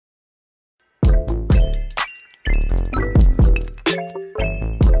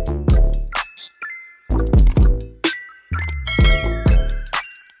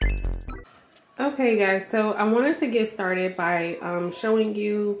Okay guys, so I wanted to get started by showing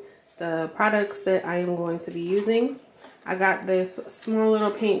you the products that I am going to be using. I got this small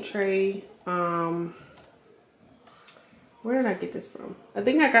little paint tray. Where did I get this from? I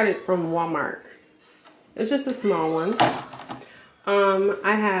think I got it from Walmart. It's just a small one.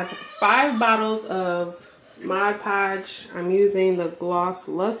 I have 5 bottles of Mod Podge. I'm using the Gloss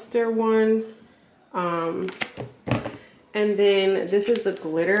Luster one. And then this is the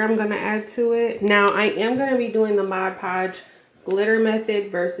glitter I'm going to add to it. Now, I am going to be doing the Mod Podge glitter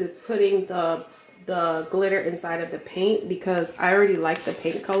method versus putting the glitter inside of the paint, because I already like the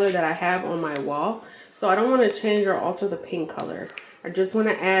paint color that I have on my wall. So I don't want to change or alter the paint color. I just want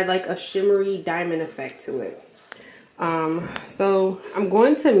to add like a shimmery diamond effect to it. So I'm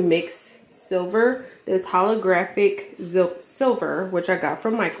going to mix silver, this holographic silver, which I got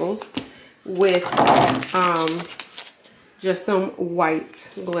from Michael's, with just some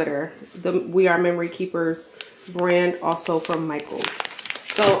white glitter. The We Are Memory Keepers brand, also from Michael's.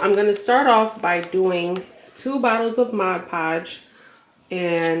 So I'm going to start off by doing 2 bottles of Mod Podge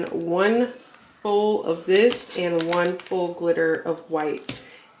and 1 full of this and 1 full glitter of white,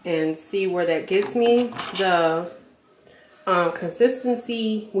 and see where that gets me. The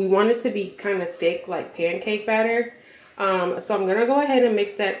consistency, we want it to be kind of thick, like pancake batter. So I'm gonna go ahead and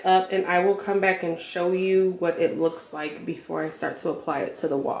mix that up, and I will come back and show you what it looks like before I start to apply it to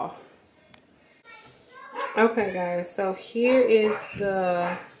the wall. Okay guys, so here is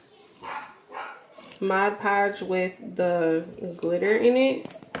the Mod Podge with the glitter in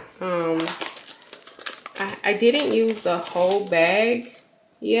it. I didn't use the whole bag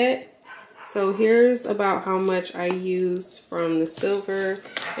yet. So here's about how much I used from the silver,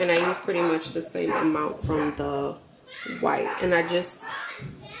 and I used pretty much the same amount from the white. And I just,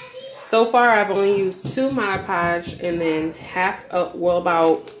 so far I've only used 2 Mod Podge, and then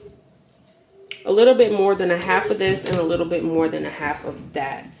about a little bit more than a half of this and a little bit more than a half of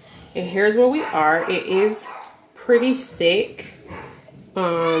that. And here's where we are. It is pretty thick.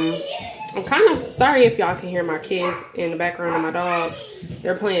 I'm kind of sorry if y'all can hear my kids in the background and my dog.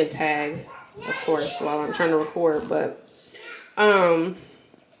 They're playing tag, of course, while I'm trying to record, but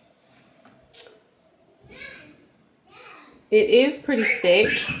it is pretty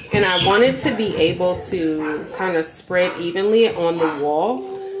thick, and I wanted to be able to kind of spread evenly on the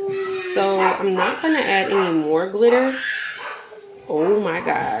wall. So I'm not going to add any more glitter. Oh my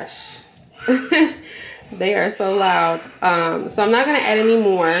gosh. They are so loud. So I'm not going to add any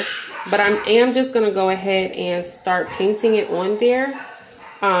more, but I am just going to go ahead and start painting it on there.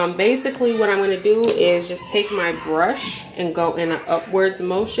 Basically what I'm going to do is just take my brush and go in an upwards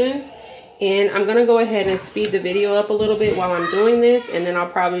motion. And I'm going to go ahead and speed the video up a little bit while I'm doing this. And then I'll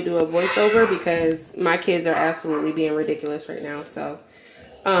probably do a voiceover because my kids are absolutely being ridiculous right now. So,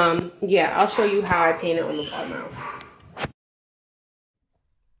 yeah, I'll show you how I paint it on the wall now.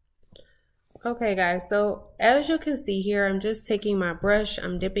 Okay, guys. So, as you can see here, I'm just taking my brush.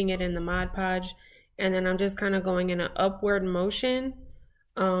 I'm dipping it in the Mod Podge. And then I'm just kind of going in an upward motion.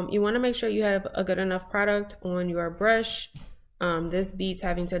 You want to make sure you have a good enough product on your brush. This beats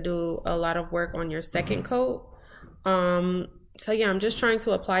having to do a lot of work on your second coat. So yeah, I'm just trying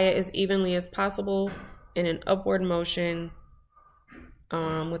to apply it as evenly as possible in an upward motion,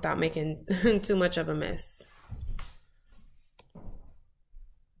 without making too much of a mess.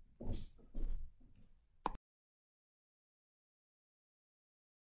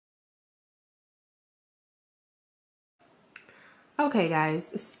 Okay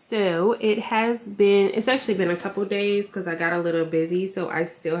guys, so it's actually been a couple days because I got a little busy, so I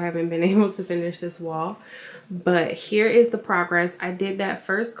still haven't been able to finish this wall. But here is the progress. I did that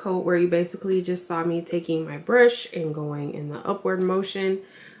first coat where you basically just saw me taking my brush and going in the upward motion.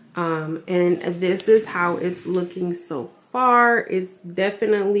 And this is how it's looking so far. It's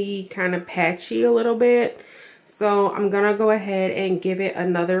definitely kind of patchy a little bit. So I'm gonna go ahead and give it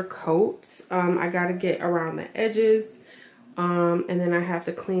another coat. I gotta get around the edges. And then I have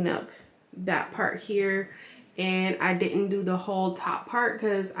to clean up that part here, and I didn't do the whole top part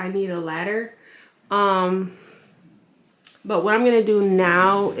because I need a ladder. But what I'm gonna do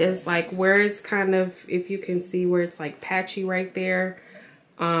now is like where it's kind of, if you can see where it's like patchy right there,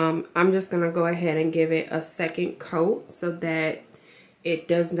 I'm just gonna go ahead and give it a second coat so that it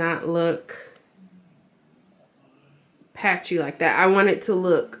does not look patchy like that. I want it to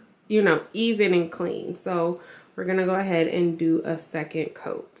look, you know, even and clean. So we're gonna go ahead and do a second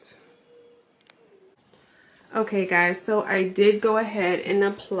coat. Okay guys, so I did go ahead and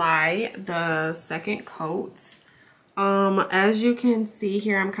apply the second coat. As you can see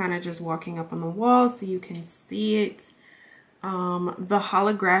here, I'm kind of just walking up on the wall so you can see it. The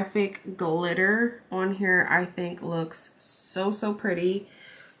holographic glitter on here I think looks so pretty.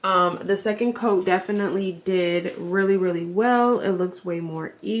 The second coat definitely did really well. It looks way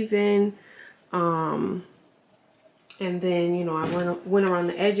more even. And then, you know, I went around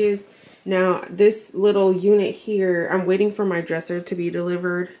the edges. Now this little unit here, I'm waiting for my dresser to be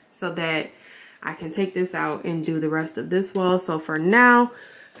delivered so that I can take this out and do the rest of this wall. So for now,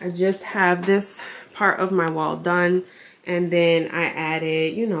 I just have this part of my wall done. And then I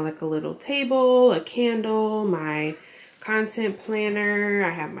added, you know, like a little table, a candle, my content planner. I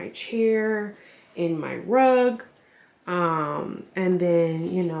have my chair and my rug. And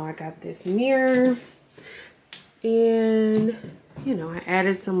then, you know, I got this mirror. And, you know, I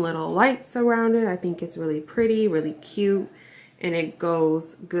added some little lights around it. I think it's really pretty, really cute. And it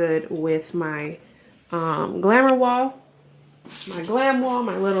goes good with my glamour wall. My glam wall,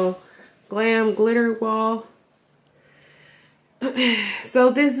 my little glam glitter wall. So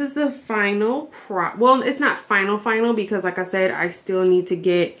this is the final well, it's not final because like I said, I still need to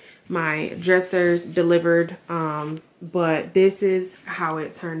get my dresser delivered, but this is how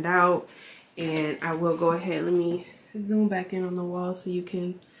it turned out. And I will go ahead, let me zoom back in on the wall so you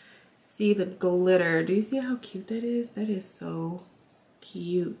can see the glitter. Do you see how cute that is? That is so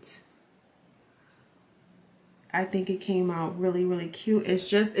cute. I think it came out really cute. It's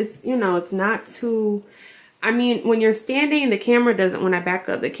just, it's, you know, it's not too, I mean, when you're standing, the camera doesn't, when I back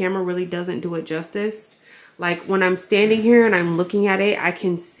up, the camera really doesn't do it justice. Like when I'm standing here and I'm looking at it, I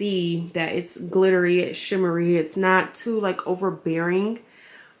can see that it's glittery, it's shimmery. It's not too like overbearing.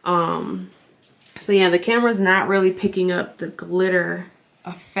 So yeah, the camera's not really picking up the glitter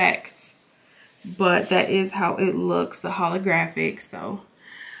effect, but that is how it looks, the holographic. So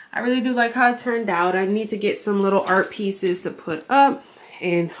I really do like how it turned out. I need to get some little art pieces to put up,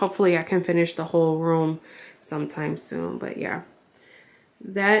 and hopefully I can finish the whole room sometime soon. But yeah,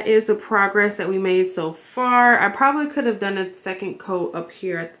 that is the progress that we made so far. I probably could have done a second coat up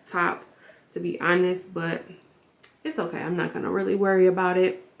here at the top, to be honest, but it's okay. I'm not gonna really worry about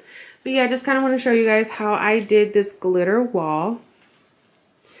it. But yeah, I just kind of want to show you guys how I did this glitter wall.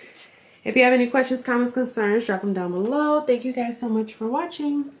 If you have any questions, comments, concerns, drop them down below. Thank you guys so much for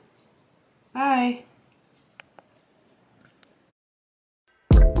watching. Bye.